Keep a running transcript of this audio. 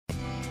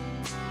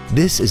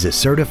This is a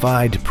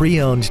certified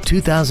pre-owned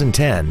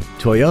 2010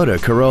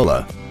 Toyota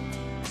Corolla.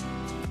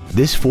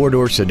 This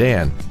four-door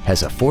sedan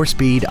has a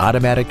 4-speed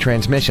automatic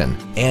transmission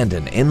and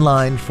an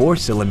inline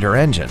 4-cylinder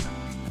engine.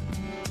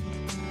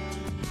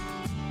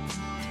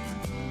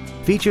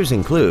 Features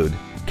include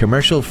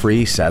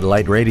commercial-free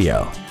satellite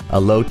radio, a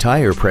low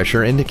tire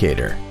pressure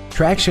indicator,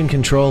 traction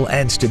control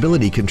and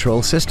stability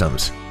control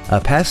systems,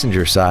 a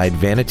passenger side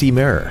vanity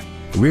mirror,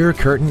 rear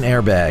curtain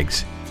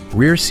airbags,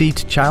 rear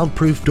seat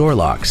child-proof door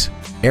locks,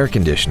 air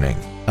conditioning,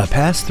 a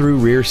pass-through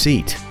rear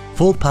seat,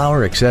 full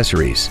power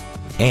accessories,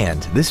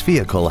 and this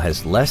vehicle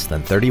has less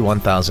than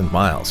 31,000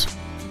 miles.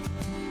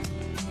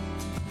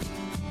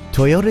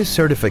 Toyota's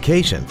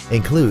certification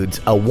includes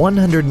a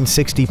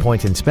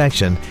 160-point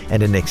inspection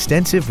and an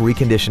extensive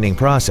reconditioning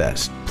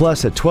process,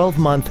 plus a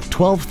 12-month,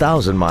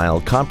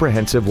 12,000-mile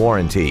comprehensive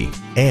warranty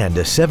and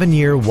a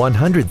 7-year,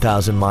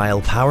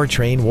 100,000-mile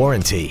powertrain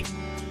warranty.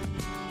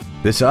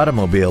 This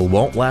automobile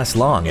won't last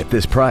long at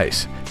this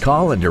price.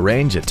 Call and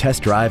arrange a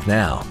test drive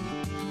now.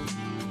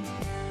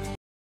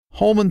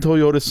 Holman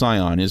Toyota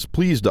Scion is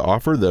pleased to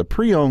offer the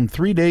pre-owned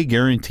 3-day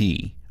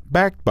guarantee.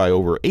 Backed by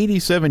over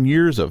 87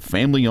 years of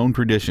family-owned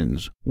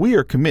traditions, we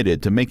are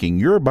committed to making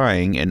your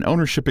buying and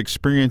ownership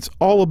experience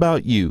all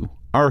about you,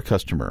 our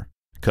customer.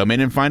 Come in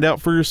and find out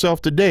for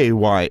yourself today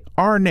why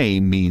our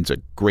name means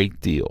a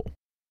great deal.